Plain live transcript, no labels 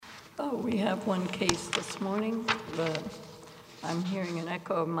So we have one case this morning. I'm hearing an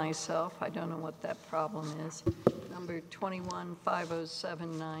echo of myself. I don't know what that problem is. Number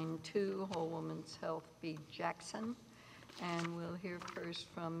 21-50792, Whole Woman's Health v. Jackson. And we'll hear first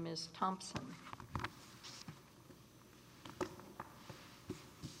from Ms. Thompson.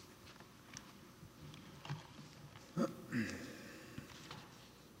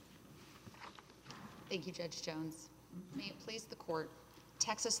 Thank you, Judge Jones. May it please the court,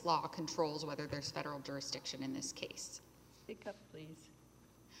 Texas law controls whether there's federal jurisdiction in this case. Speak up, please.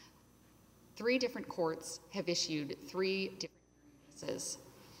 3 different courts have issued 3 different cases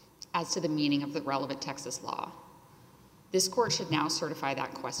as to the meaning of the relevant Texas law. This court should now certify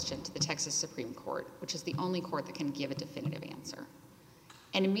that question to the Texas Supreme Court, which is the only court that can give a definitive answer.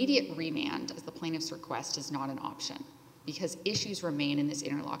 An immediate remand, as the plaintiff's request, is not an option because issues remain in this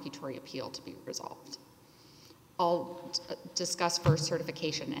interlocutory appeal to be resolved. I'll discuss first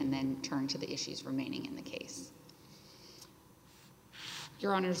certification and then turn to the issues remaining in the case.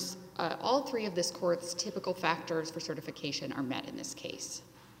 Your Honors, all 3 of this court's typical factors for certification are met in this case.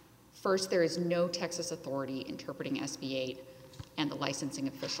 First, there is no Texas authority interpreting SB 8 and the licensing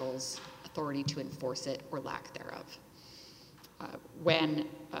official's authority to enforce it or lack thereof. When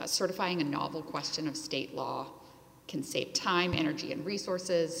certifying a novel question of state law can save time, energy, and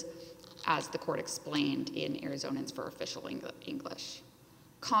resources, as the court explained in Arizonans for Official English.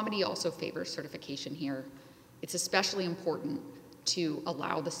 Comity also favors certification here. It's especially important to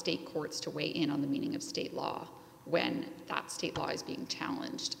allow the state courts to weigh in on the meaning of state law when that state law is being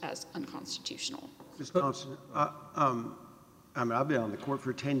challenged as unconstitutional. Ms. Thompson, I've been on the court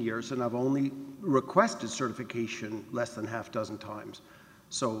for 10 years and I've only requested certification less than half dozen times.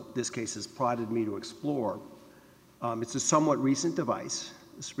 So this case has prodded me to explore. It's a somewhat recent device.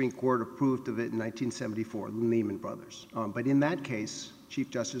 The Supreme Court approved of it in 1974, the Lehman Brothers. But in that case, Chief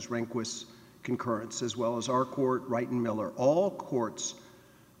Justice Rehnquist's concurrence, as well as our court, Wright and Miller, all courts,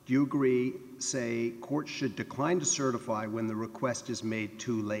 do you agree, say courts should decline to certify when the request is made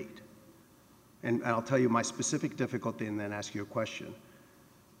too late? And I'll tell you my specific difficulty and then ask you a question.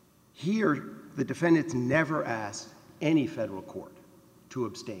 Here, the defendants never asked any federal court to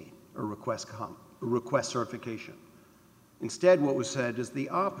abstain or request certification. Instead, what was said is the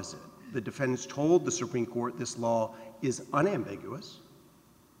opposite. The defendants told the Supreme Court this law is unambiguous.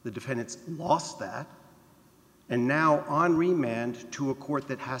 The defendants lost that. And now, on remand to a court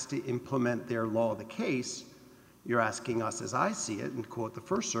that has to implement their law of the case, you're asking us, as I see it, and quote the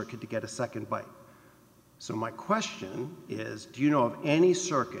First Circuit, to get a second bite. So my question is, do you know of any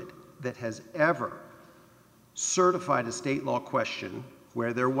circuit that has ever certified a state law question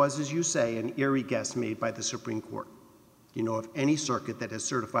where there was, as you say, an eerie guess made by the Supreme Court? Do you know of any circuit that has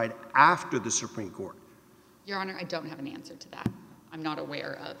certified after the Supreme Court? Your Honor, I don't have an answer to that. I'm not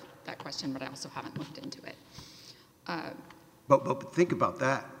aware of that question, but I also haven't looked into it. But think about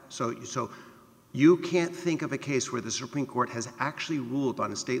that. So you can't think of a case where the Supreme Court has actually ruled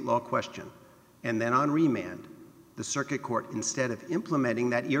on a state law question, and then on remand, the circuit court, instead of implementing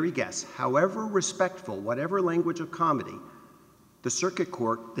that eerie guess, however respectful, whatever language of comedy, the circuit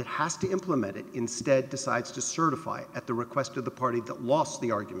court that has to implement it instead decides to certify at the request of the party that lost the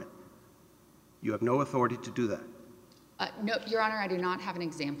argument. You have no authority to do that. No, Your Honor, I do not have an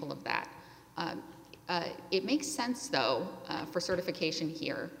example of that. It makes sense, though, for certification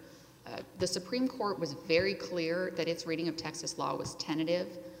here. The Supreme Court was very clear that its reading of Texas law was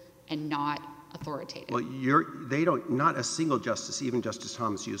tentative and not authoritative. Well, not a single justice, even Justice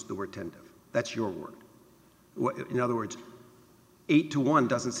Thomas, used the word tentative. That's your word. In other words, 8-1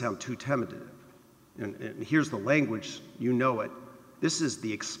 doesn't sound too tentative. And here's the language, you know it. This is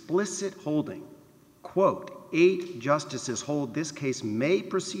the explicit holding. Quote, 8 justices hold this case may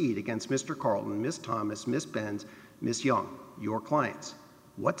proceed against Mr. Carlton, Ms. Thomas, Ms. Benz, Ms. Young, your clients.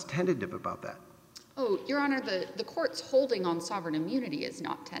 What's tentative about that? Oh, Your Honor, the court's holding on sovereign immunity is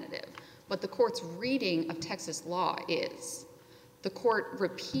not tentative, but the court's reading of Texas law is. The court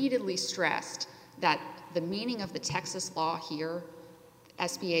repeatedly stressed that the meaning of the Texas law here,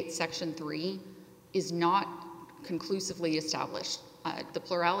 SB 8 Section 3, is not conclusively established. The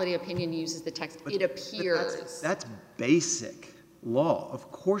plurality opinion uses the text, it appears. That's basic law.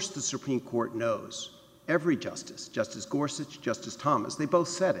 Of course the Supreme Court knows. Every justice, Justice Gorsuch, Justice Thomas, they both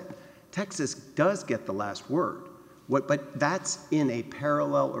said it. Texas does get the last word, but that's in a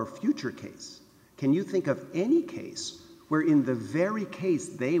parallel or future case. Can you think of any case where in the very case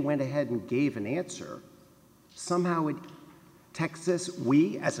they went ahead and gave an answer, somehow Texas,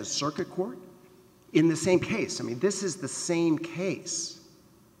 we as a circuit court, in the same case? I mean, this is the same case.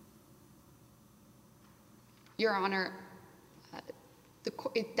 Your Honor,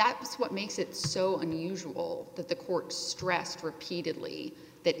 That's what makes it so unusual that the court stressed repeatedly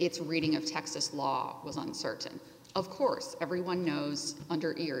that its reading of Texas law was uncertain. Of course, everyone knows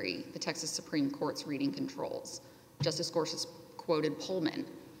under Erie, the Texas Supreme Court's reading controls. Justice Gorsuch quoted Pullman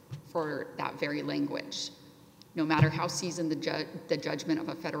for that very language. No matter how seasoned the judgment of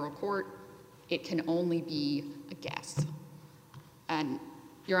a federal court, it can only be a guess. And,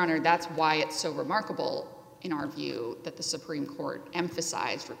 Your Honor, that's why it's so remarkable, in our view, that the Supreme Court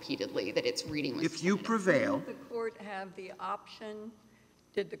emphasized repeatedly that its reading was If you tentative. prevail, Did the court have the option?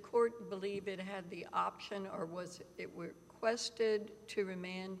 Did the court believe it had the option, or was it requested to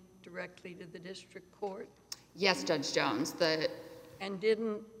remand directly to the district court? Yes, Judge Jones. And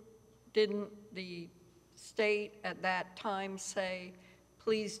didn't the state at that time say,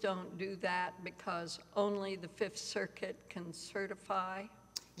 please don't do that because only the Fifth Circuit can certify?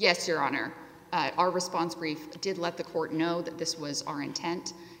 Yes, Your Honor. Our response brief did let the court know that this was our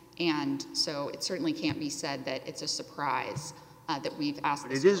intent, and so it certainly can't be said that it's a surprise that we've asked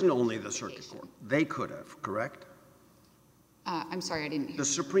this it isn't court for only the circuit certification. court. They could have, correct? I'm sorry, I didn't hear The you.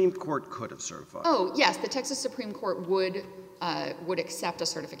 Supreme Court could have certified. Oh, yes, the Texas Supreme Court would accept a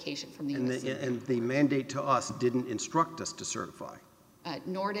certification from the U.S. And the mandate to us didn't instruct us to certify.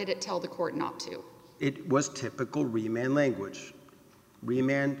 Nor did it tell the court not to. It was typical remand language.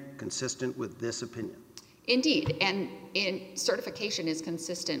 Remand consistent with this opinion. Indeed, and certification is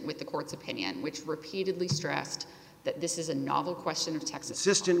consistent with the court's opinion, which repeatedly stressed that this is a novel question of Texas law.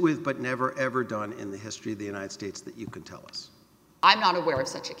 Consistent with, but never ever done in the history of the United States that you can tell us. I'm not aware of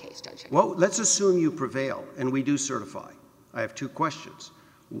such a case, Judge. Well, let's assume you prevail and we do certify. I have two questions.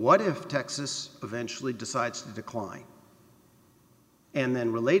 What if Texas eventually decides to decline? And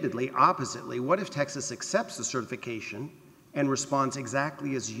then relatedly, oppositely, what if Texas accepts the certification and responds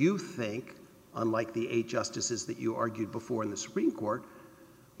exactly as you think, unlike the 8 justices that you argued before in the Supreme Court?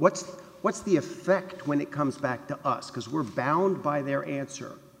 What's the effect when it comes back to us? Because we're bound by their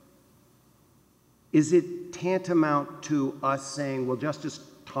answer. Is it tantamount to us saying, well, Justice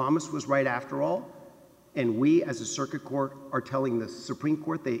Thomas was right after all, and we as a circuit court are telling the Supreme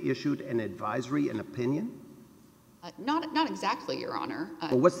Court they issued an advisory, an opinion? Not exactly, Your Honor.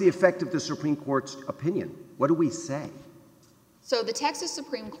 Well, what's the effect of the Supreme Court's opinion? What do we say? So the Texas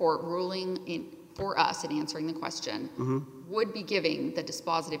Supreme Court ruling for us in answering the question would be giving the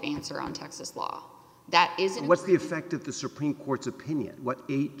dispositive answer on Texas law. That isn't. What's the effect of the Supreme Court's opinion? What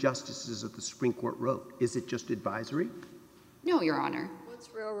 8 justices of the Supreme Court wrote? Is it just advisory? No, Your Honor. What's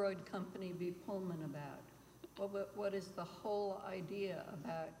Railroad Company v. Pullman about? What is the whole idea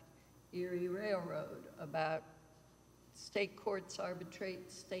about Erie Railroad, about state courts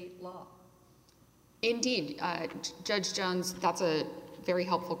arbitrate state law? Indeed, Judge Jones, that's a very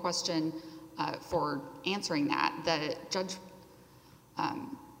helpful question for answering that.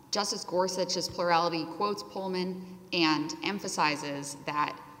 Justice Gorsuch's plurality quotes Pullman and emphasizes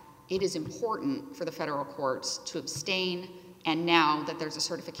that it is important for the federal courts to abstain, and now that there's a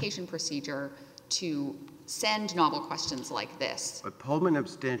certification procedure, to send novel questions like this. But Pullman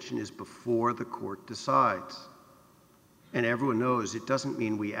abstention is before the court decides. And everyone knows it doesn't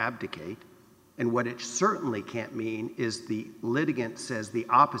mean we abdicate. And what it certainly can't mean is the litigant says the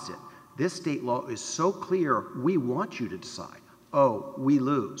opposite. This state law is so clear, we want you to decide. Oh, we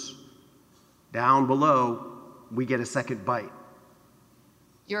lose. Down below, we get a second bite.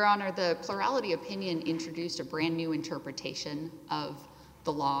 Your Honor, the plurality opinion introduced a brand new interpretation of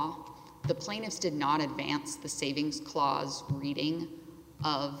the law. The plaintiffs did not advance the Savings Clause reading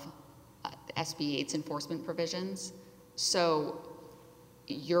of SB 8's enforcement provisions. So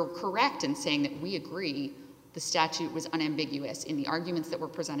you're correct in saying that we agree the statute was unambiguous in the arguments that were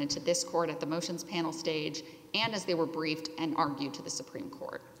presented to this court at the motions panel stage and as they were briefed and argued to the Supreme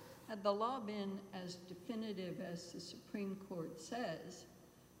Court. Had the law been as definitive as the Supreme Court says,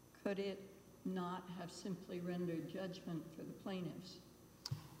 could it not have simply rendered judgment for the plaintiffs?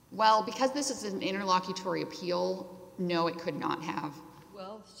 Well, because this is an interlocutory appeal, no, it could not have.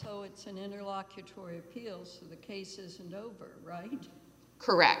 Well, so it's an interlocutory appeal, so the case isn't over, right?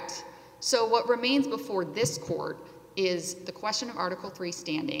 Correct. So what remains before this court is the question of Article III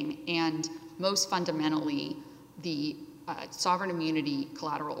standing and, most fundamentally, the sovereign immunity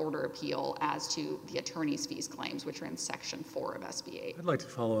collateral order appeal as to the attorney's fees claims, which are in Section 4 of SB 8. I'd like to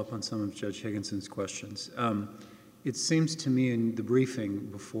follow up on some of Judge Higginson's questions. It seems to me in the briefing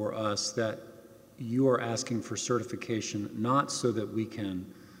before us that you are asking for certification not so that we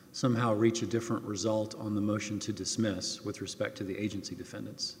can somehow reach a different result on the motion to dismiss with respect to the agency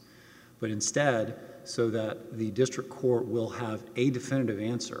defendants, but instead so that the district court will have a definitive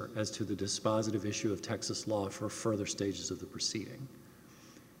answer as to the dispositive issue of Texas law for further stages of the proceeding.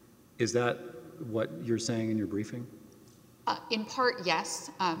 Is that what you're saying in your briefing? In part,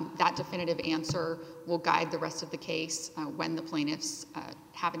 yes. That definitive answer will guide the rest of the case when the plaintiffs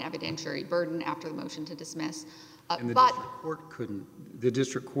have an evidentiary burden after the motion to dismiss. And the district court couldn't, the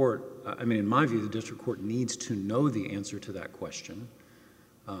district court, I mean, in my view, the district court needs to know the answer to that question.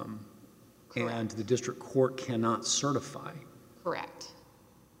 And the district court cannot certify. Correct.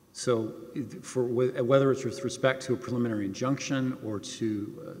 So whether it's with respect to a preliminary injunction or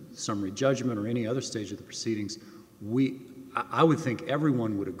to summary judgment or any other stage of the proceedings, I would think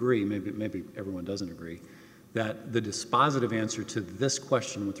everyone would agree, maybe everyone doesn't agree, that the dispositive answer to this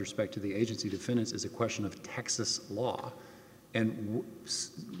question with respect to the agency defendants is a question of Texas law. And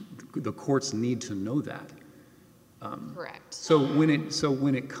the courts need to know that. Correct. So when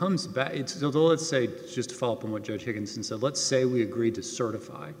it comes back, so let's say, just to follow up on what Judge Higginson said, let's say we agreed to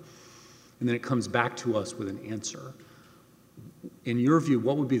certify, and then it comes back to us with an answer. In your view,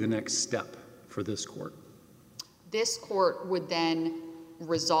 what would be the next step for this court? This court would then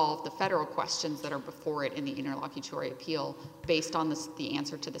resolve the federal questions that are before it in the interlocutory appeal based on the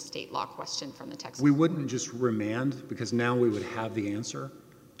answer to the state law question from the Texas. We wouldn't just remand, because now we would have the answer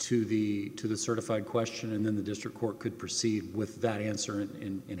to the certified question, and then the district court could proceed with that answer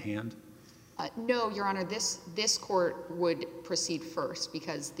in hand? No, Your Honor. This court would proceed first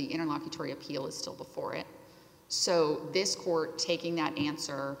because the interlocutory appeal is still before it. So this court, taking that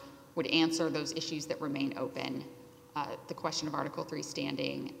answer, would answer those issues that remain open, the question of Article III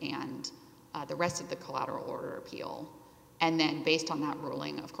standing and the rest of the collateral order appeal. And then based on that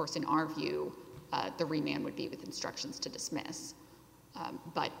ruling, of course, in our view, the remand would be with instructions to dismiss.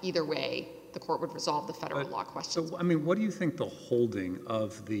 But either way, the court would resolve the federal law questions. So, I mean, what do you think the holding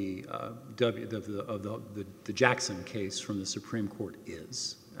of the Jackson case from the Supreme Court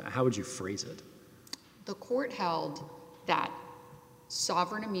is? How would you phrase it? The court held that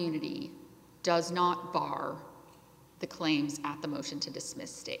sovereign immunity does not bar the claims at the motion to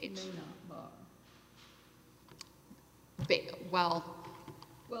dismiss stage. May not bar.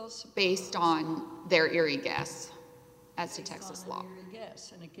 Based on their eerie guess as to Texas law. An eerie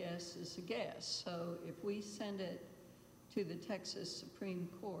guess, and a guess is a guess. So if we send it to the Texas Supreme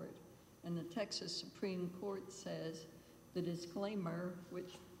Court, and the Texas Supreme Court says the disclaimer,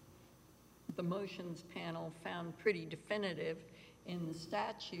 which the motions panel found pretty definitive in the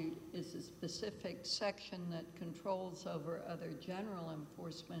statute, is a specific section that controls over other general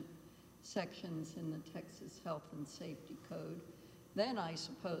enforcement sections in the Texas Health and Safety Code, then I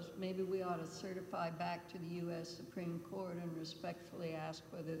suppose maybe we ought to certify back to the U.S. Supreme Court and respectfully ask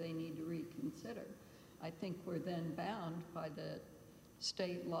whether they need to reconsider. I think we're then bound by the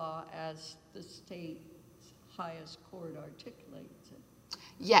state law as the state's highest court articulates it.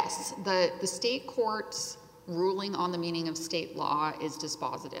 Yes, the state court's ruling on the meaning of state law is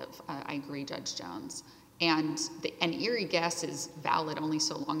dispositive. I agree, Judge Jones. And an eerie guess is valid only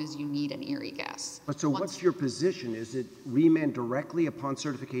so long as you need an eerie guess. But so what's your position? Is it remand directly upon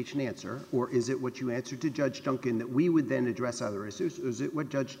certification answer, or is it what you answered to Judge Duncan that we would then address other issues? Or is it what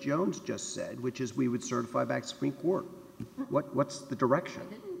Judge Jones just said, which is we would certify back to Supreme Court? What's the direction?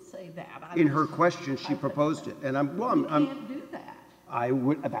 I didn't say that. In her question, she proposed it, and You can't do that. I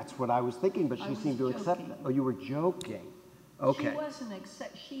would. That's what I was thinking, but she seemed to accept that. Oh, you were joking. Okay. She wasn't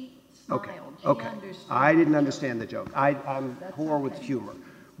she Okay. smiled. She Okay. understood. I didn't understand the joke. I'm poor with humor,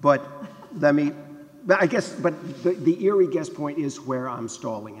 but I guess. But the eerie guess point is where I'm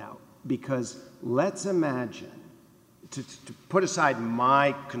stalling out, because let's imagine, to put aside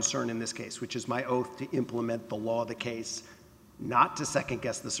my concern in this case, which is my oath to implement the law of the case, not to second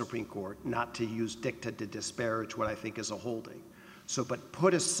guess the Supreme Court, not to use dicta to disparage what I think is a holding. So, but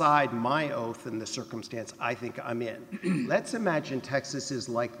put aside my oath in the circumstance I think I'm in. Let's imagine Texas is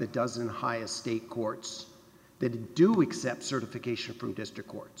like the dozen highest state courts that do accept certification from district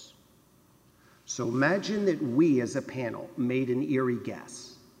courts. So imagine that we as a panel made an eerie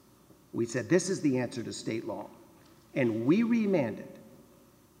guess. We said this is the answer to state law, and we remanded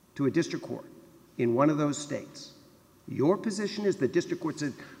to a district court in one of those states. Your position is the district court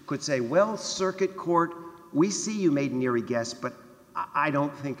could say, well, circuit court, we see you made an eerie guess, but I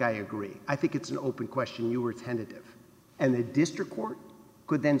don't think I agree. I think it's an open question. You were tentative. And the district court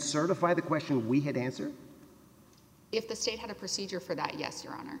could then certify the question we had answered? If the state had a procedure for that, yes,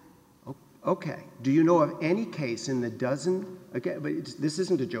 Your Honor. Okay. Do you know of any case in the dozen, okay, but this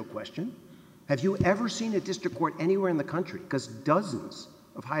isn't a joke question. Have you ever seen a district court anywhere in the country, because dozens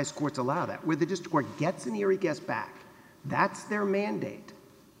of highest courts allow that, where the district court gets an eerie guess back? That's their mandate.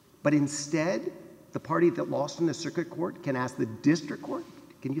 But instead, the party that lost in the circuit court can ask the district court?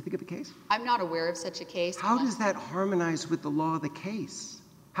 Can you think of a case? I'm not aware of such a case. How does that harmonize with the law of the case?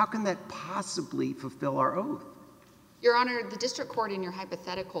 How can that possibly fulfill our oath? Your Honor, the district court in your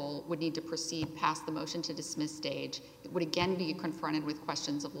hypothetical would need to proceed past the motion to dismiss stage. It would again be confronted with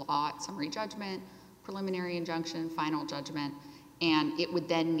questions of law at summary judgment, preliminary injunction, final judgment, and it would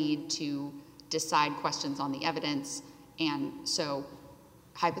then need to decide questions on the evidence. And so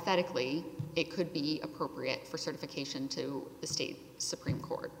hypothetically, it could be appropriate for certification to the state Supreme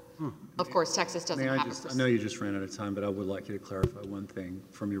Court. Of course, Texas doesn't have I know you just ran out of time, but I would like you to clarify one thing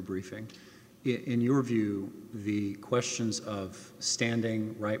from your briefing. In your view, the questions of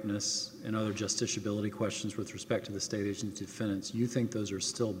standing, ripeness, and other justiciability questions with respect to the state agency defendants, you think those are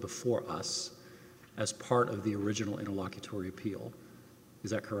still before us as part of the original interlocutory appeal.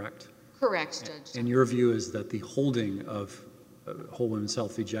 Is that correct? Correct, Judge. And your view is that the holding of Whole Women's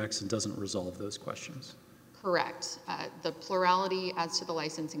Health v. Jackson doesn't resolve those questions? Correct. The plurality as to the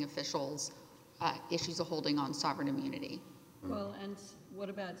licensing officials issues a holding on sovereign immunity. Well, and what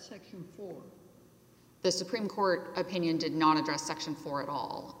about Section 4? The Supreme Court opinion did not address Section 4 at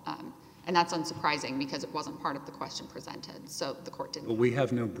all, and that's unsurprising because it wasn't part of the question presented, so the court didn't. But we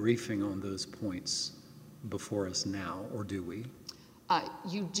have no briefing on those points before us now, or do we?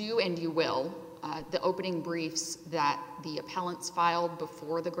 You do and you will. The opening briefs that the appellants filed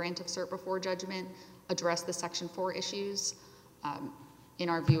before the grant of cert before judgment address the Section 4 issues. In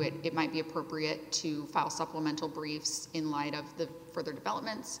our view, it might be appropriate to file supplemental briefs in light of the further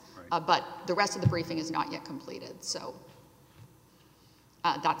developments, right. But the rest of the briefing is not yet completed, so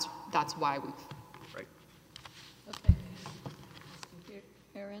that's why we've... Right. Okay. Mr.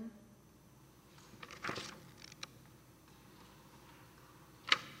 Herron?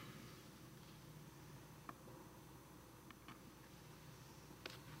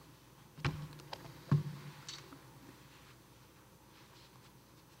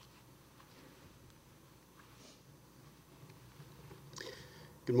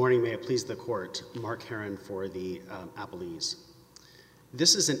 Good morning. May it please the court. Mark Herron for the appellees.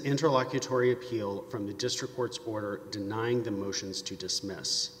 This is an interlocutory appeal from the district court's order denying the motions to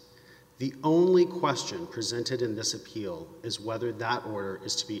dismiss. The only question presented in this appeal is whether that order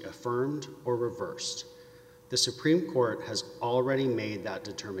is to be affirmed or reversed. The Supreme Court has already made that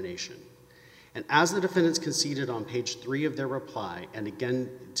determination. And as the defendants conceded on page 3 of their reply, and again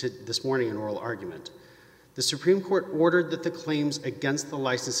this morning in oral argument, the Supreme Court ordered that the claims against the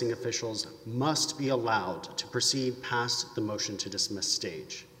licensing officials must be allowed to proceed past the motion to dismiss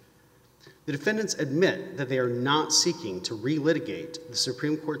stage. The defendants admit that they are not seeking to relitigate the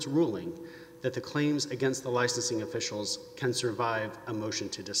Supreme Court's ruling that the claims against the licensing officials can survive a motion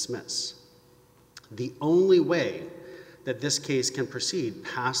to dismiss. The only way that this case can proceed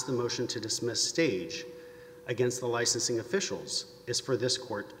past the motion to dismiss stage against the licensing officials is for this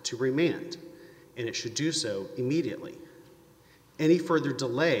court to remand, and it should do so immediately. Any further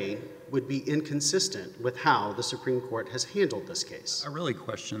delay would be inconsistent with how the Supreme Court has handled this case. I really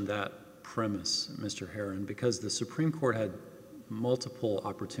question that premise, Mr. Herron, because the Supreme Court had multiple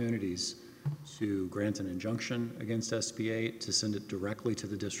opportunities to grant an injunction against SB 8, to send it directly to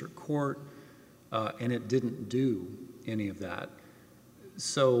the district court, and it didn't do any of that.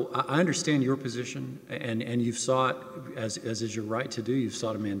 So I understand your position, and you've sought, as is your right to do, you've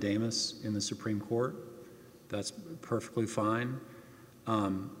sought a mandamus in the Supreme Court. That's perfectly fine.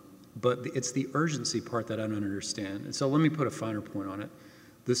 But it's the urgency part that I don't understand. And so let me put a finer point on it.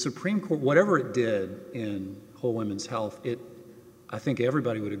 The Supreme Court, whatever it did in Whole Women's Health, I think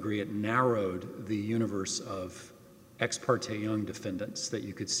everybody would agree it narrowed the universe of ex parte Young defendants that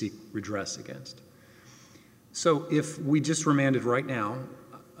you could seek redress against. So if we just remanded right now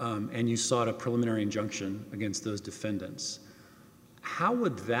and you sought a preliminary injunction against those defendants, how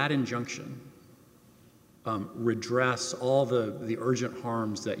would that injunction redress all the urgent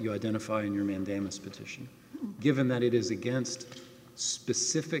harms that you identify in your mandamus petition, given that it is against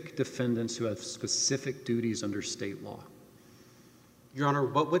specific defendants who have specific duties under state law? Your Honor,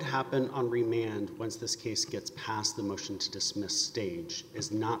 what would happen on remand once this case gets past the motion to dismiss stage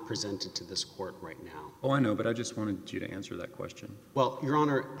is not presented to this court right now. Oh, I know, but I just wanted you to answer that question. Well, Your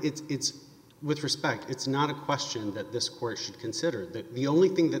Honor, it's with respect, it's not a question that this court should consider. The only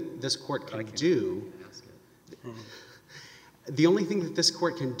thing that this court can do, the only thing that this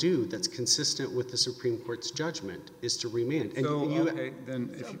court can do that's consistent with the Supreme Court's judgment is to remand. And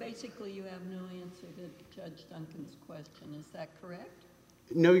so basically you have no answer to Judge Duncan's question. Is that correct?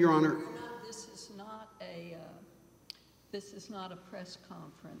 No, Your Honor. This is not a press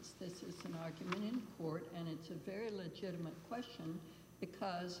conference. This is an argument in court, and it's a very legitimate question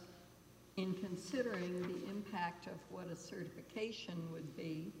because in considering the impact of what a certification would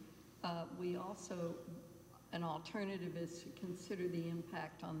be, we also an alternative is to consider the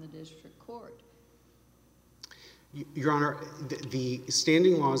impact on the district court. Your Honor, the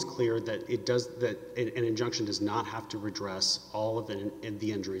standing law is clear that an injunction does not have to redress all of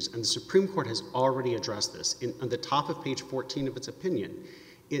the injuries, and the Supreme Court has already addressed this. On the top of page 14 of its opinion,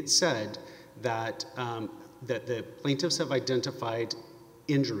 it said that the plaintiffs have identified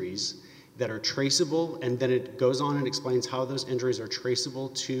injuries that are traceable, and then it goes on and explains how those injuries are traceable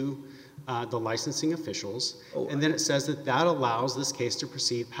to the licensing officials, and then it says that allows this case to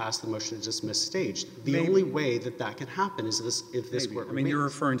proceed past the motion to dismiss stage. The only way that can happen is if this court remains. You're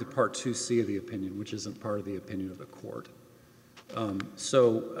referring to Part 2C of the opinion, which isn't part of the opinion of the court.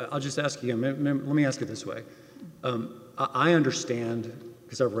 So I'll just ask you again. Let me ask it this way. I understand,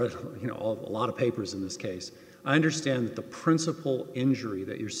 because I've read a lot of papers in this case, I understand that the principal injury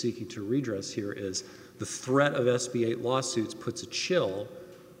that you're seeking to redress here is the threat of SB 8 lawsuits puts a chill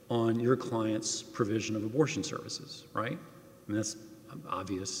on your client's provision of abortion services, right? And that's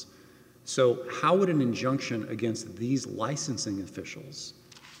obvious. So how would an injunction against these licensing officials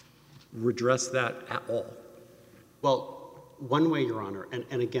redress that at all? Well, one way, Your Honor,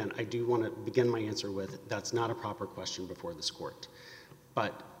 and again, I do want to begin my answer with that's not a proper question before this court.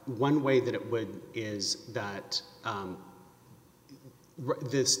 But one way that it would is that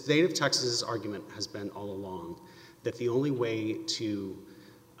the state of Texas's argument has been all along that the only way to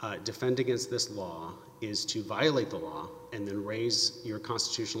defend against this law is to violate the law and then raise your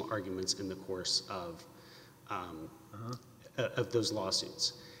constitutional arguments in the course of those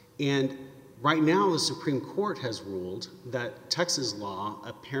lawsuits. And right now, the Supreme Court has ruled that Texas law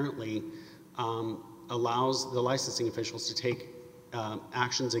apparently allows the licensing officials to take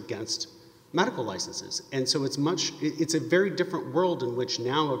actions against medical licenses. And so it's a very different world in which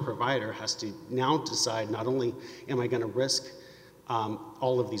now a provider has to now decide not only am I going to risk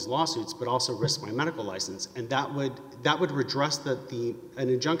all of these lawsuits, but also risk my medical license. And that would redress an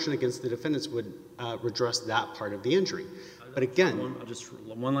injunction against the defendants would redress that part of the injury. But again, just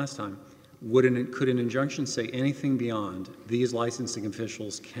one last time, could an injunction say anything beyond these licensing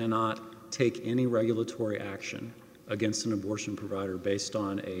officials cannot take any regulatory action against an abortion provider based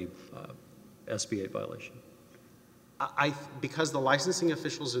on a SB 8 violation? Because the licensing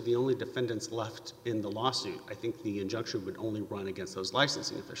officials are the only defendants left in the lawsuit, I think the injunction would only run against those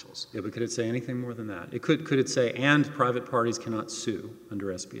licensing officials. Yeah, but could it say anything more than that? Could it say, and private parties cannot sue under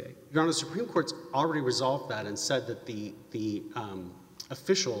SB 8? Your Honor, the Supreme Court's already resolved that and said that the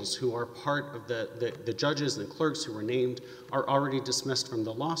officials who are part of the judges and clerks who were named are already dismissed from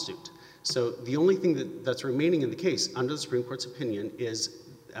the lawsuit. So the only thing that's remaining in the case, under the Supreme Court's opinion, is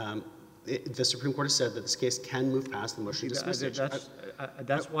the Supreme Court has said that this case can move past the motion to dismiss.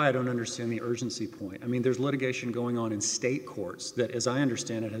 That's why I don't understand the urgency point. I mean, there's litigation going on in state courts that, as I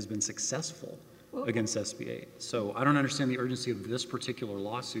understand it, has been successful against SB 8. So I don't understand the urgency of this particular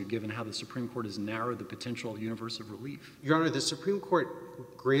lawsuit, given how the Supreme Court has narrowed the potential universe of relief. Your Honor, the Supreme Court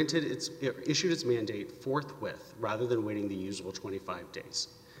issued its mandate forthwith, rather than waiting the usual 25 days.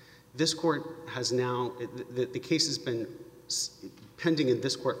 This court has now, the case has been pending in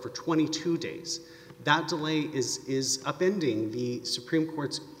this court for 22 days. That delay is upending the Supreme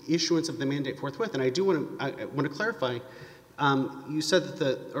Court's issuance of the mandate forthwith. And I want to clarify. You said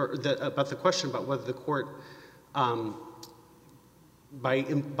about the question about whether the court,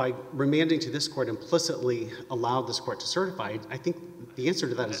 by remanding to this court, implicitly allowed this court to certify. I think the answer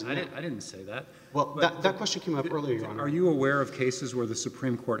to that is no. I didn't say that. Well, that question came up earlier, Your Honor. Are you aware of cases where the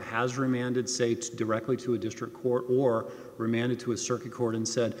Supreme Court has remanded, say, directly to a district court, or remanded to a circuit court and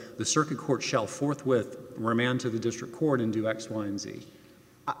said, the circuit court shall forthwith remand to the district court and do X, Y, and Z?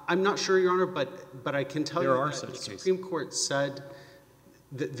 I'm not sure, Your Honor, but I can tell you that the Supreme Court said,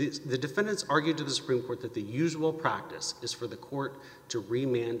 the defendants argued to the Supreme Court that the usual practice is for the court to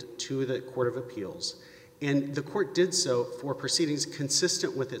remand to the Court of Appeals. And the court did so for proceedings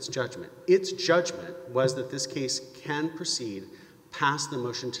consistent with its judgment. Its judgment was that this case can proceed past the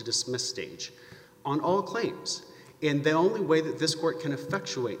motion to dismiss stage on all claims. And the only way that this court can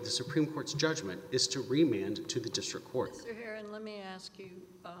effectuate the Supreme Court's judgment is to remand to the district court. Mr. Herron, let me ask you,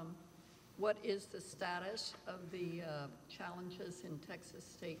 what is the status of the challenges in Texas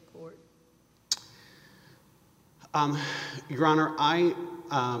State Court? Your Honor,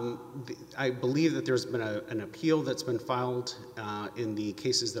 I believe that there's been an appeal that's been filed in the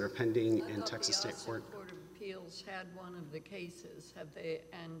cases that are pending in Texas State Court. The Court of Appeals had one of the cases.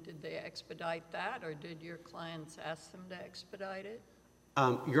 Did they expedite that, or did your clients ask them to expedite it?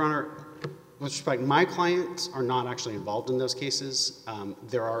 Your Honor, with respect, my clients are not actually involved in those cases.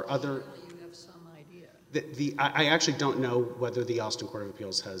 There are other. You have some idea. I actually don't know whether the Austin Court of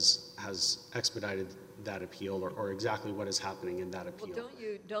Appeals has expedited that appeal or exactly what is happening in that appeal. Well,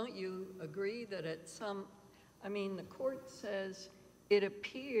 don't you agree that I mean, the court says it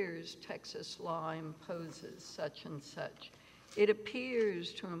appears Texas law imposes such and such. It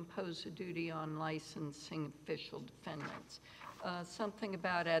appears to impose a duty on licensing official defendants. Something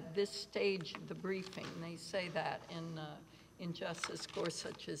about at this stage of the briefing, they say that in Justice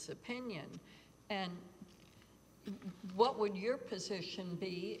Gorsuch's opinion. And what would your position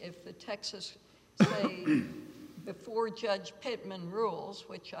be if the Texas, say, before Judge Pittman rules,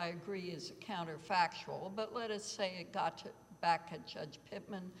 which I agree is counterfactual, but let us say it got back at Judge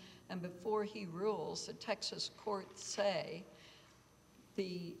Pittman, and before he rules, the Texas courts say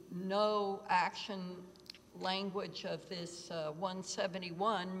the no action language of this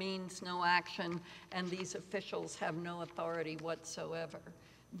 171 means no action, and these officials have no authority whatsoever.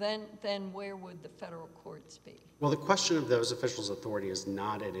 Then where would the federal courts be? Well, the question of those officials' authority is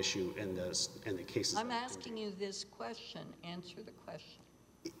not at issue in the cases. I'm asking you this question. Answer the question.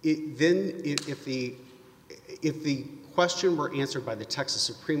 If the question were answered by the Texas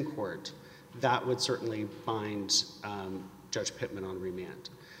Supreme Court, that would certainly bind Judge Pittman on remand.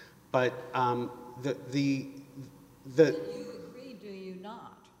 But Do you agree, do you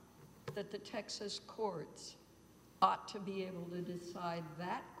not, that the Texas courts ought to be able to decide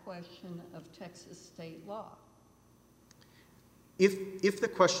that question of Texas state law? If the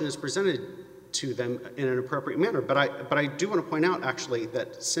question is presented to them in an appropriate manner, but I do want to point out actually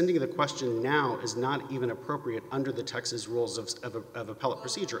that sending the question now is not even appropriate under the Texas rules of appellate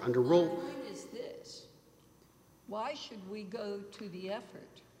procedure. Under rule. My point is this: why should we go to the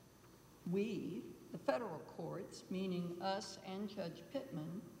effort? We, the federal courts, meaning us and Judge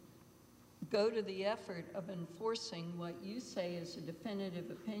Pittman, go to the effort of enforcing what you say is a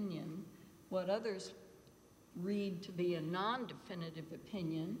definitive opinion, what others read to be a non-definitive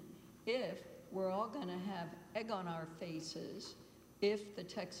opinion, if we're all going to have egg on our faces if the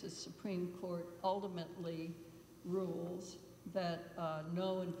Texas Supreme Court ultimately rules that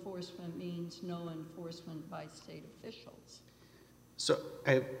no enforcement means no enforcement by state officials. So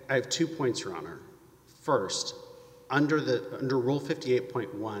I have 2 points, Your Honor. First, under Rule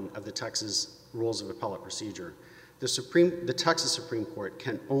 58.1 of the Texas Rules of Appellate Procedure, the Texas Supreme Court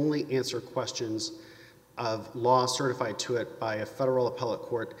can only answer questions of law certified to it by a federal appellate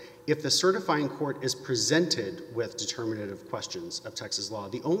court if the certifying court is presented with determinative questions of Texas law.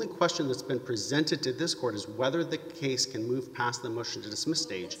 The only question that's been presented to this court is whether the case can move past the motion to dismiss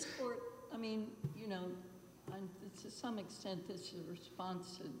stage. This court, I mean, you know, to some extent this is a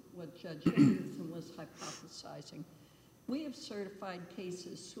response to what Judge Higginson was hypothesizing. We have certified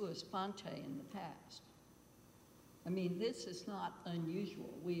cases sua sponte in the past. I mean, this is not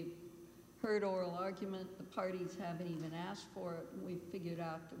unusual. We've heard oral argument, the parties haven't even asked for it, and we figured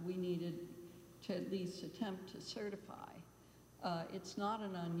out that we needed to at least attempt to certify. It's not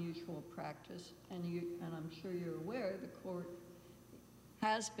an unusual practice, and I'm sure you're aware the court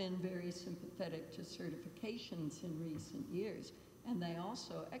has been very sympathetic to certifications in recent years, and they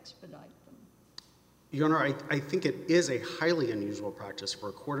also expedite them. Your Honor, I think it is a highly unusual practice for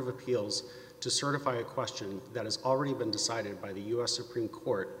a court of appeals to certify a question that has already been decided by the U.S. Supreme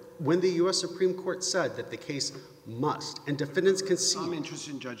Court when the U.S. Supreme Court said that the case must, and defendants concede. I'm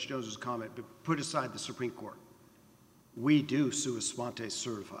interested in Judge Jones's comment, but put aside the Supreme Court. We do sua sponte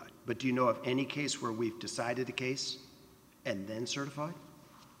certify, but do you know of any case where we've decided a case and then certified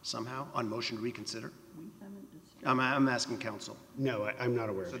somehow on motion to reconsider? We haven't decided. I'm asking counsel. No, I'm not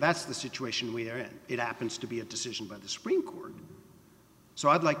aware of So it. that's the situation we are in. It happens to be a decision by the Supreme Court. So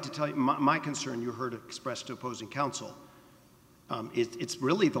I'd like to tell you, my concern you heard expressed to opposing counsel, it's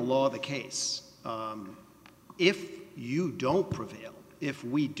really the law of the case. If you don't prevail, if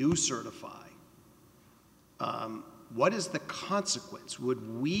we do certify, what is the consequence? Would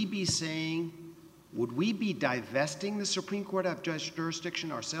we be divesting the Supreme Court of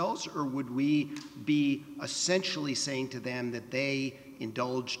jurisdiction ourselves, or would we be essentially saying to them that they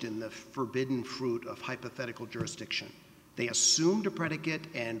indulged in the forbidden fruit of hypothetical jurisdiction? They assumed a predicate,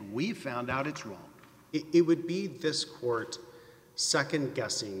 and we found out it's wrong. It would be this court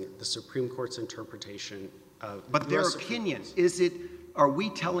second-guessing the Supreme Court's interpretation of But their opinion, are we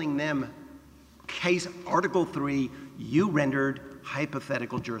telling them, case Article 3, you rendered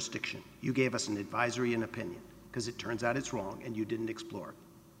hypothetical jurisdiction. You gave us an advisory and opinion, because it turns out it's wrong, and you didn't explore it.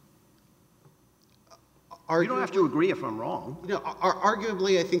 You don't have to agree if I'm wrong. No,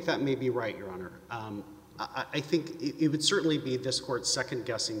 arguably, I think that may be right, Your Honor. I think it would certainly be this court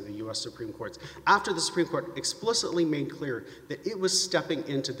second-guessing the U.S. Supreme Court's after the Supreme Court explicitly made clear that it was stepping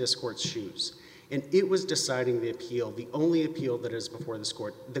into this court's shoes. and it was deciding the appeal, the only appeal that is before this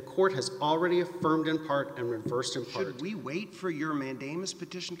court. The court has already affirmed in part and reversed in part. Should we wait for your mandamus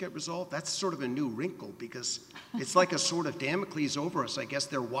petition to get resolved? That's sort of a new wrinkle, because it's like a sort of Damocles over us. I guess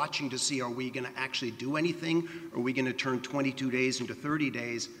they're watching to see, are we going to actually do anything? Are we going to turn 22 days into 30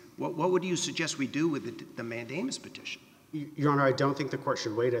 days? What would you suggest we do with the mandamus petition? Your Honor, I don't think the court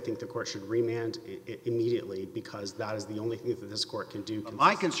should wait. I think the court should remand immediately, because that is the only thing that this court can do.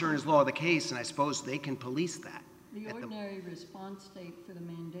 My concern is law of the case, and I suppose they can police that. The ordinary response date for the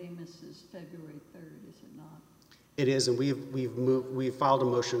mandamus is February 3rd, is it not? It is, and we've filed a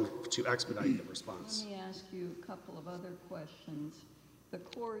motion to expedite the response. Let me ask you a couple of other questions. The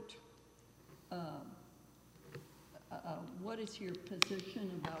court, what is your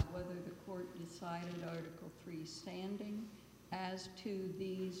position about whether the court decided Article 3 standing as to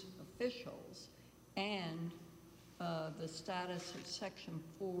these officials and the status of Section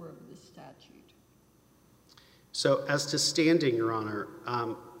 4 of the statute? So as to standing, Your Honor,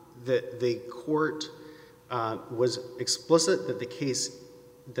 the court was explicit that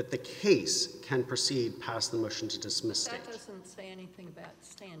the case can proceed past the motion to dismiss stage. That doesn't say anything about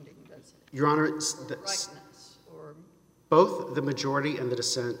standing, does it? Your Honor, Rightness or both the majority and the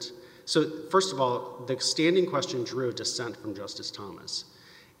dissent. So first of all, the standing question drew a dissent from Justice Thomas,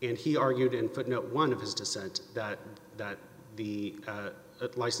 and he argued in footnote 1 of his dissent that the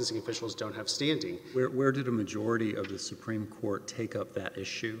licensing officials don't have standing. Where did a majority of the Supreme Court take up that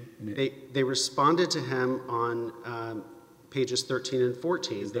issue? They responded to him on pages 13 and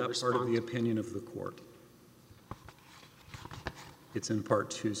 14. Is that part of the opinion of the court? It's in Part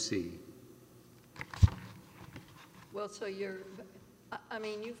 2C. well, so I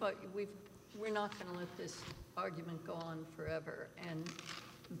mean, we're not going to let this argument go on forever. And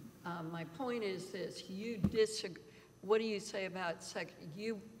my point is this: you disagree. What do you say about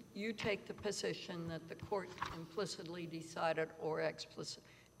you take the position that the court implicitly decided or explicitly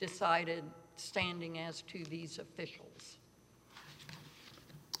decided standing as to these officials?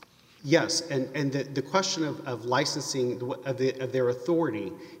 Yes, and the question of licensing, of their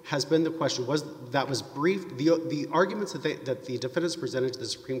authority, has been the question. That was briefed. The arguments that the defendants presented to the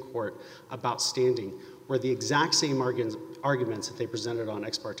Supreme Court about standing were the exact same arguments that they presented on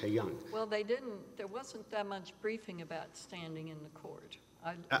Ex parte Young. Well, they didn't. There wasn't that much briefing about standing in the court.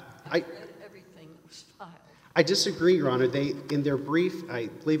 I read everything that was filed. I disagree, Your Honor. They, in their brief, I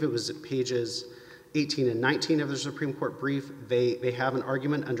believe it was at pages 18 and 19 of the Supreme Court brief, they have an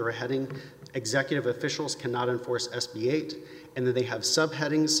argument under a heading, executive officials cannot enforce SB 8, and then they have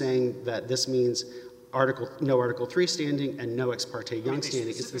subheadings saying that this means no Article 3 standing and no Ex parte Young standing.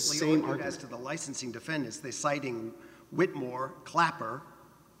 It's the same argument. As to the licensing defendants, they citing Whitmore, Clapper,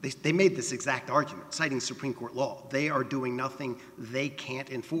 they made this exact argument, citing Supreme Court law. They are doing nothing they can't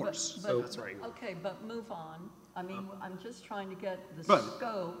enforce. That's right. Okay, but move on. I mean, I'm just trying to get the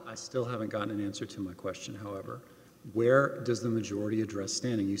scope. I still haven't gotten an answer to my question, however. Where does the majority address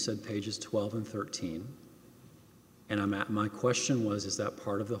standing? You said pages 12 and 13. And my question was, is that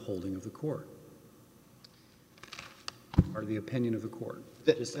part of the holding of the court? Part of the opinion of the court?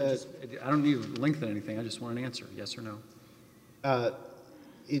 I don't need to lengthen anything. I just want an answer, yes or no. At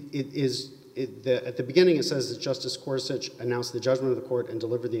the beginning it says that Justice Gorsuch announced the judgment of the court and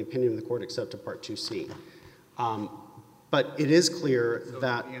delivered the opinion of the court except to Part 2C. But it is clear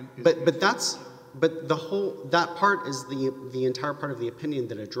that, that part is the entire part of the opinion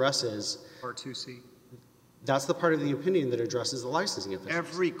that addresses. Part 2C. That's the part of the opinion that addresses the licensing officials.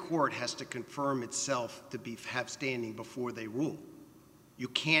 Every court has to confirm itself to have standing before they rule. You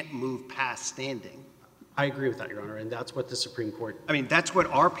can't move past standing. I agree with that, Your Honor, and that's what the Supreme Court. I mean, that's what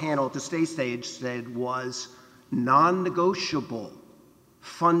our panel at the state stage said was non-negotiable,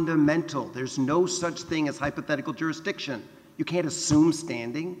 fundamental. There's no such thing as hypothetical jurisdiction. You can't assume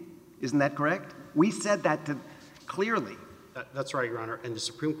standing. Isn't that correct? We said that clearly. That's right, Your Honor, and the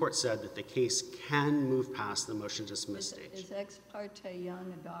Supreme Court said that the case can move past the motion to dismiss stage. Is Ex parte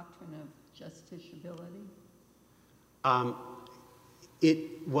Young a doctrine of justiciability?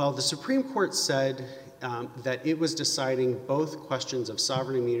 Well, the Supreme Court said that it was deciding both questions of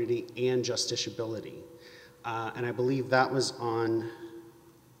sovereign immunity and justiciability. And I believe that was on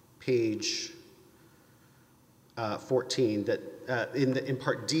page 14, that in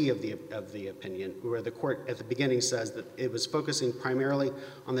Part D of the opinion, where the court at the beginning says that it was focusing primarily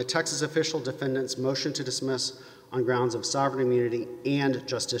on the Texas official defendant's motion to dismiss on grounds of sovereign immunity and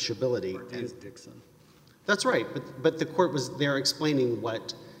justiciability. And Dixon. That's right, but the court was there explaining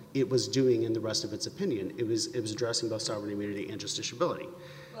what it was doing in the rest of its opinion. It was addressing both sovereign immunity and justiciability.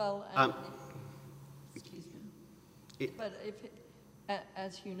 Well, excuse me. But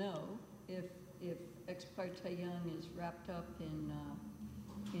as you know, if if Ex parte Young is wrapped up in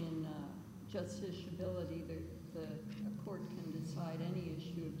justiciability, a court can decide any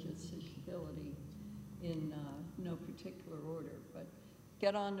issue of justiciability in no particular order. But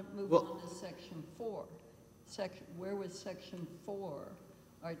move on to Section 4. Where was Section 4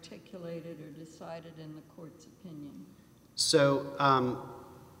 articulated or decided in the court's opinion? So,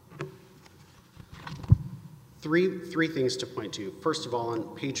 three things to point to. First of all, on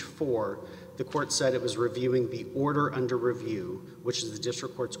page 4, the court said it was reviewing the order under review, which is the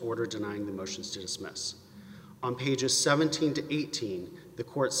district court's order denying the motions to dismiss. On pages 17 to 18, the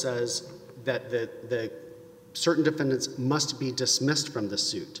court says that the certain defendants must be dismissed from the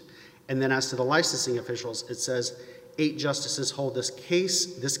suit. And then as to the licensing officials, it says 8 justices hold this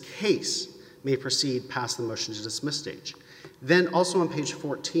case may proceed past the motion to dismiss stage. Then also on page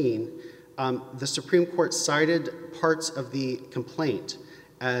 14, the Supreme Court cited parts of the complaint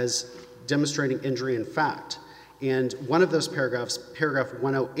as demonstrating injury in fact. And one of those paragraphs, paragraph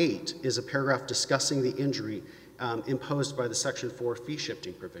 108, is a paragraph discussing the injury imposed by the Section 4 fee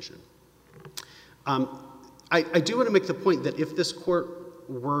shifting provision. I do want to make the point that if this court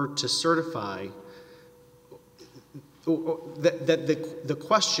were to certify that the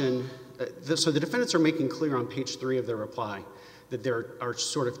question, so the defendants are making clear on page 3 of their reply that there are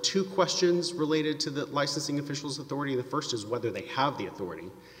sort of 2 questions related to the licensing official's authority. The first is whether they have the authority,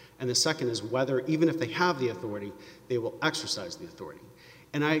 and the second is whether, even if they have the authority, they will exercise the authority.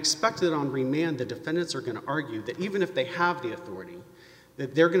 And I expect that on remand, the defendants are going to argue that even if they have the authority,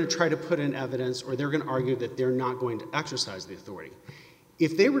 that they're going to try to put in evidence, or they're going to argue that they're not going to exercise the authority.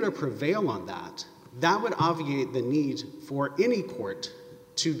 If they were to prevail on that, that would obviate the need for any court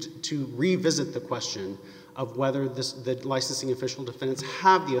to revisit the question of whether the licensing official defendants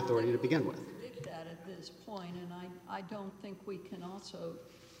have the authority to begin with. I predict that at this point, and I don't think we can also,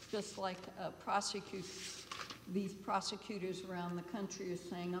 just like these prosecutors around the country are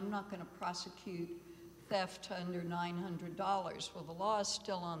saying, I'm not going to prosecute theft under $900. Well, the law is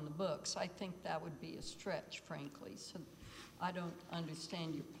still on the books. I think that would be a stretch, frankly. So I don't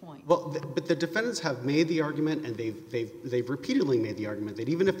understand your point. Well, but the defendants have made the argument, and they've repeatedly made the argument that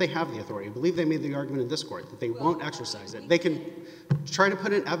even if they have the authority, I believe they made the argument in this court, that they won't exercise it. They can try to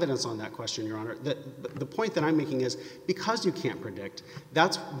put in evidence on that question, Your Honor. The point that I'm making is, because you can't predict,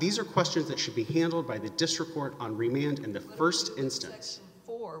 these are questions that should be handled by the district court on remand in the first instance. Section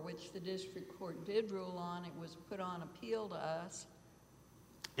 4, which the district court did rule on, it was put on appeal to us.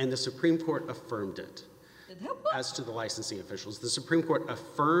 And the Supreme Court affirmed it. As to the licensing officials, the Supreme Court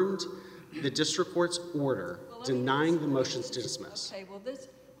affirmed the district court's order denying the motions to dismiss. Okay, well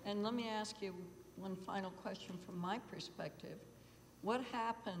and let me ask you one final question from my perspective. What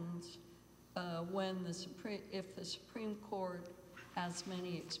happens if the Supreme Court, as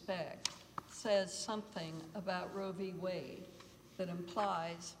many expect, says something about Roe v. Wade that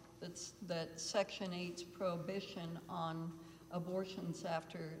implies that Section 8's prohibition on abortions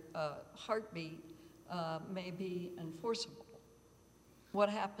after heartbeat may be enforceable? What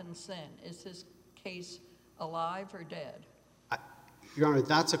happens then? Is this case alive or dead? Your Honor,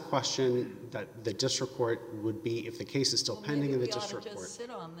 that's a question that the district court would be, if the case is still pending in the district court. Maybe we ought to just sit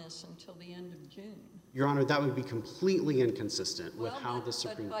on this until the end of June. Your Honor, that would be completely inconsistent with how the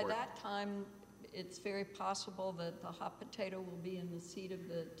Supreme Court... But by that time, it's very possible that the hot potato will be in the seat of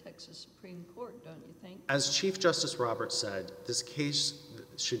the Texas Supreme Court, don't you think? As Chief Justice Roberts said, this case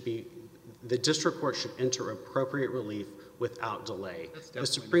should be... The district court should enter appropriate relief without delay. The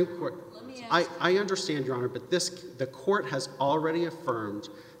Supreme Court... I understand, Your Honor, but the court has already affirmed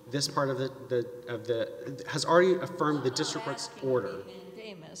this part of has already affirmed the district court's order.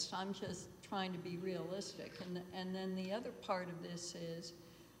 I'm just trying to be realistic. And then the other part of this is,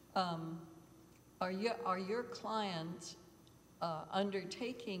 are your clients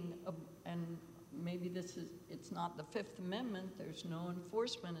undertaking, and maybe it's not the Fifth Amendment, there's no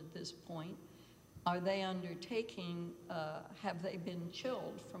enforcement at this point, are they undertaking, have they been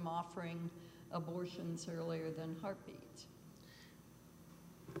chilled from offering abortions earlier than heartbeats?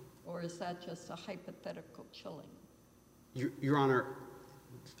 Or is that just a hypothetical chilling? Your Honor,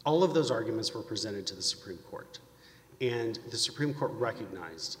 all of those arguments were presented to the Supreme Court, and the Supreme Court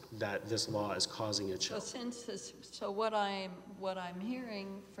recognized that this law is causing a chill. So what I'm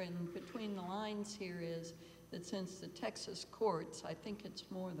hearing from between the lines here is that since the Texas courts, I think it's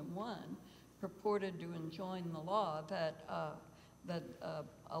more than one, purported to enjoin the law, that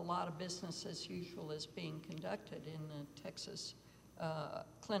a lot of business as usual is being conducted in the Texas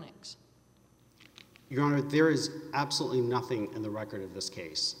clinics. Your Honor, there is absolutely nothing in the record of this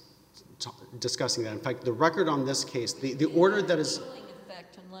case discussing that. In fact, the record on this case, the order that is...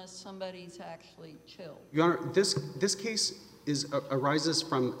 unless somebody's actually chilled. Your Honor, this case arises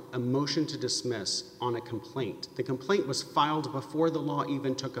from a motion to dismiss on a complaint. The complaint was filed before the law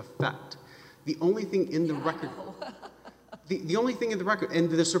even took effect. The only thing in the record, the only thing in the record,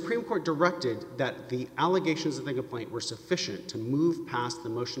 and the Supreme Court directed that the allegations of the complaint were sufficient to move past the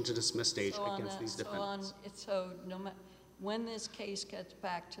motion to dismiss stage against these defendants. When this case gets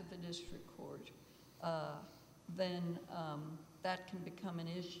back to the district court, then that can become an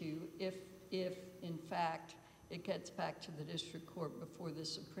issue if in fact it gets back to the district court before the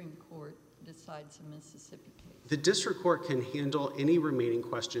Supreme Court decides a Mississippi case. The district court can handle any remaining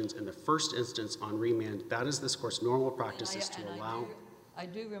questions in the first instance on remand. That is this court's normal practice, is to allow. I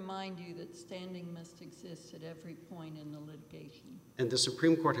do remind you that standing must exist at every point in the litigation. And the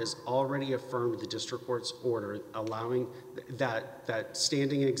Supreme Court has already affirmed the district court's order allowing that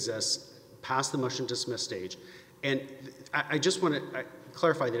standing exists past the motion to dismiss stage. And I just want to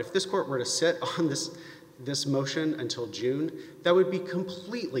clarify that if this court were to sit on this motion until June, that would be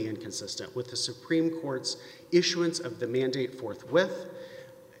completely inconsistent with the Supreme Court's issuance of the mandate forthwith,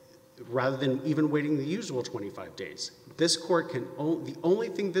 rather than even waiting the usual 25 days. This court can the only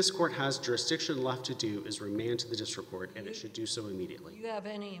thing this court has jurisdiction left to do is remand to the district court, and it should do so immediately. Do you have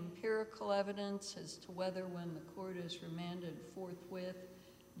any empirical evidence as to whether when the court is remanded forthwith,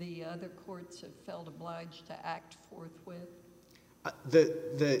 the other courts have felt obliged to act forthwith? I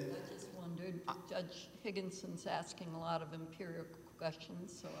just wondered. Judge Higginson's asking a lot of empirical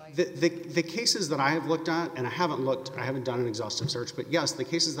questions, so I... The cases that I have looked at, and I haven't done an exhaustive search, but yes, the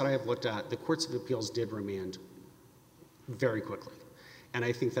cases that I have looked at, the courts of appeals did remand very quickly. And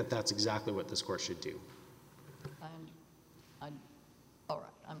I think that that's exactly what this court should do. All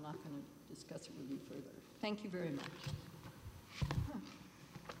right, I'm not going to discuss it with you further. Thank you very much.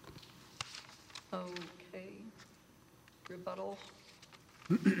 Okay. Rebuttal.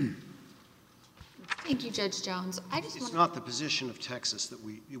 Thank you, Judge Jones. It's not the position of Texas that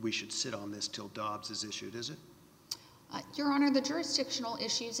we should sit on this till Dobbs is issued, is it? Your Honor, the jurisdictional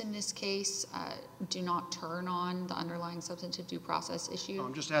issues in this case do not turn on the underlying substantive due process issue. No,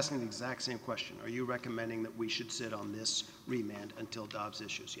 I'm just asking the exact same question. Are you recommending that we should sit on this remand until Dobbs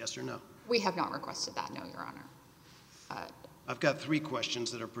issues, yes or no? We have not requested that, no, Your Honor. I've got 3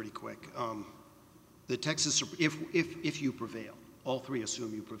 questions that are pretty quick. The Texas, if you prevail, all 3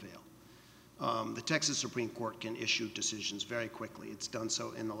 assume you prevail. The Texas Supreme Court can issue decisions very quickly. It's done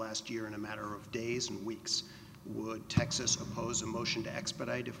so in the last year in a matter of days and weeks. Would Texas oppose a motion to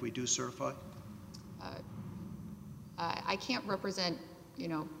expedite if we do certify? I can't represent,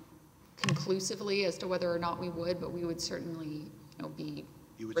 conclusively as to whether or not we would, but we would certainly, be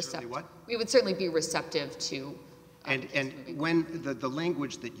You would receptive. certainly what? We would certainly be receptive to. And when the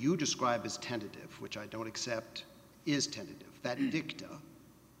language that you describe as tentative, which I don't accept is tentative, that dicta,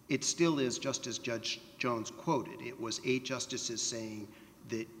 it still is, just as Judge Jones quoted, it was 8 justices saying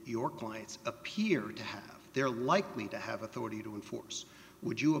that your clients appear to have, they're likely to have authority to enforce.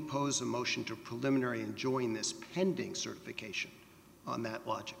 Would you oppose a motion to preliminary enjoin this pending certification on that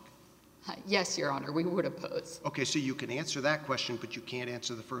logic? Yes, Your Honor, we would oppose. Okay, so you can answer that question, but you can't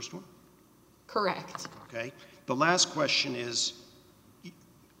answer the first one? Correct. Okay. The last question is,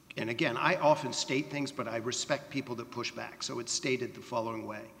 and again, I often state things, but I respect people that push back, so it's stated the following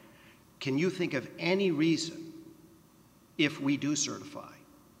way. Can you think of any reason, if we do certify,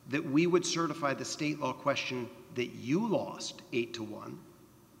 that we would certify the state law question that you lost 8-1,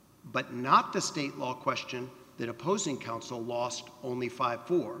 but not the state law question that opposing counsel lost only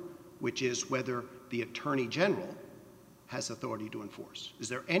 5-4, which is whether the Attorney General has authority to enforce? Is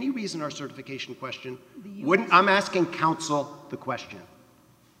there any reason our certification question wouldn't, I'm asking counsel the question.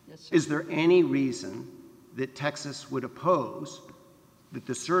 Yes, sir. Is there any reason that Texas would oppose that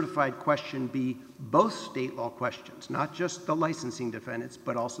the certified question be both state law questions, not just the licensing defendants,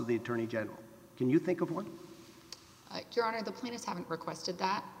 but also the Attorney General? Can you think of one? Your Honor, the plaintiffs haven't requested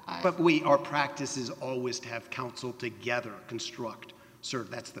that. But our practice is always to have counsel together construct. Sir,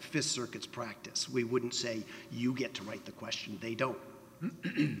 that's the Fifth Circuit's practice. We wouldn't say, you get to write the question. They don't.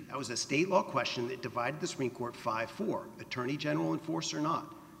 That was a state law question that divided the Supreme Court 5-4. Attorney General enforce or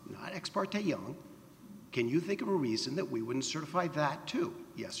not Ex parte Young. Can you think of a reason that we wouldn't certify that too?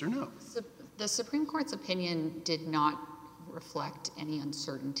 Yes or no? The Supreme Court's opinion did not reflect any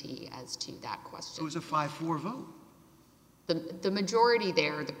uncertainty as to that question. It was a 5-4 vote. The majority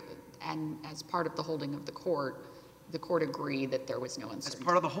there, and as part of the holding of the court agreed that there was no uncertainty. That's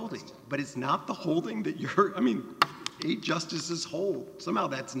part of the holding, but it's not the holding that 8 justices hold. Somehow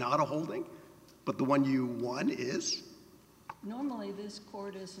that's not a holding, but the one you won is? Normally, this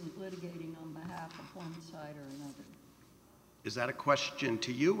court isn't litigating on behalf of one side or another. Is that a question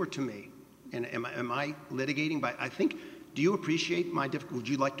to you or to me? And am I litigating by, I think, do you appreciate my difficulty? Would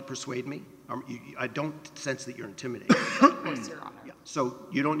you like to persuade me? I don't sense that you're intimidated. Of course, Your Honor. Yeah. So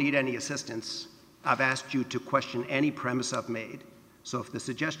you don't need any assistance. I've asked you to question any premise I've made. So if the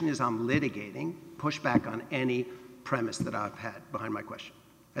suggestion is I'm litigating, push back on any premise that I've had behind my question.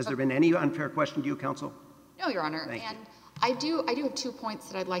 Has there been any unfair question to you, counsel? No, Your Honor. Thank And I do have 2 points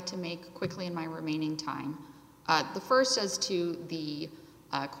that I'd like to make quickly in my remaining time. The first is to the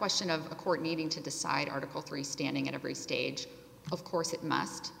question of a court needing to decide Article III standing at every stage. Of course it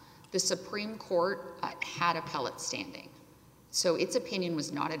must. The Supreme Court had appellate standing. So its opinion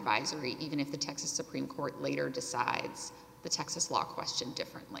was not advisory, even if the Texas Supreme Court later decides the Texas law question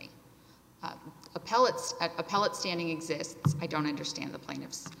differently. Appellate standing exists. I don't understand the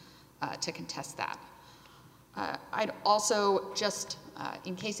plaintiffs to contest that. I'd also just,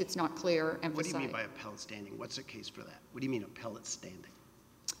 in case it's not clear, emphasize— What do you mean by appellate standing? What's the case for that? What do you mean appellate standing?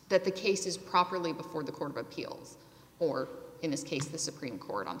 that the case is properly before the Court of Appeals, or in this case, the Supreme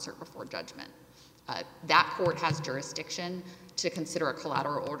Court on cert before judgment. That court has jurisdiction to consider a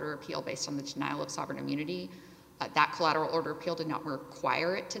collateral order appeal based on the denial of sovereign immunity. That collateral order appeal did not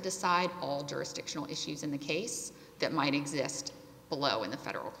require it to decide all jurisdictional issues in the case that might exist below in the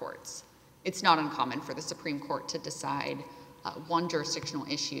federal courts. It's not uncommon for the Supreme Court to decide one jurisdictional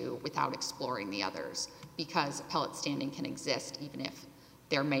issue without exploring the others, because appellate standing can exist even if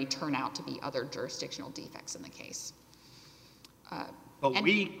there may turn out to be other jurisdictional defects in the case. But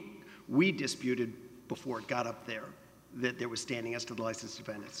we disputed before it got up there that there was standing as to the licensed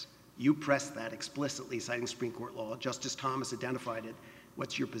defendants. You pressed that explicitly, citing Supreme Court law. Justice Thomas identified it.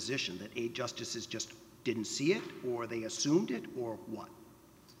 What's your position, that 8 justices just didn't see it, or they assumed it, or what?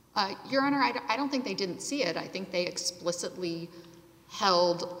 Your Honor, I don't think they didn't see it. I think they explicitly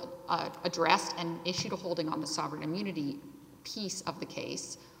held, addressed, and issued a holding on the sovereign immunity piece of the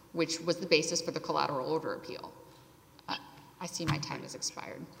case, which was the basis for the collateral order appeal. I see my time has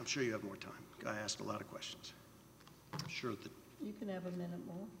expired. I'm sure you have more time. I asked a lot of questions. I'm sure that— You can have a minute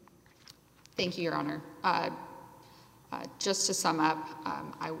more. Thank you, Your Honor. Just to sum up,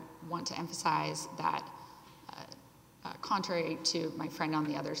 I want to emphasize that contrary to my friend on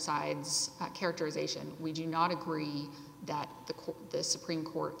the other side's characterization, we do not agree that the Supreme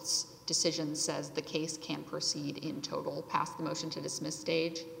Court's decision says the case can proceed in total past the motion to dismiss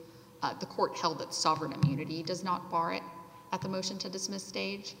stage. The court held that sovereign immunity does not bar it at the motion to dismiss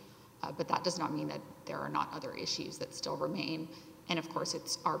stage, but that does not mean that there are not other issues that still remain. And of course,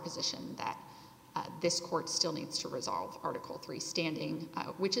 it's our position that this court still needs to resolve Article III standing,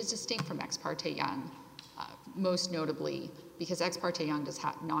 which is distinct from Ex parte Young, most notably because Ex parte Young does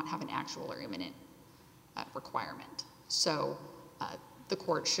not have an actual or imminent requirement. So the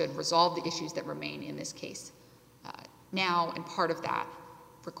court should resolve the issues that remain in this case now, and part of that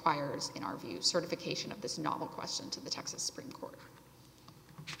requires, in our view, certification of this novel question to the Texas Supreme Court.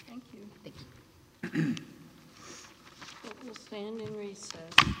 Thank you. Thank you. We'll stand in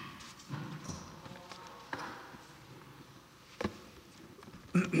recess.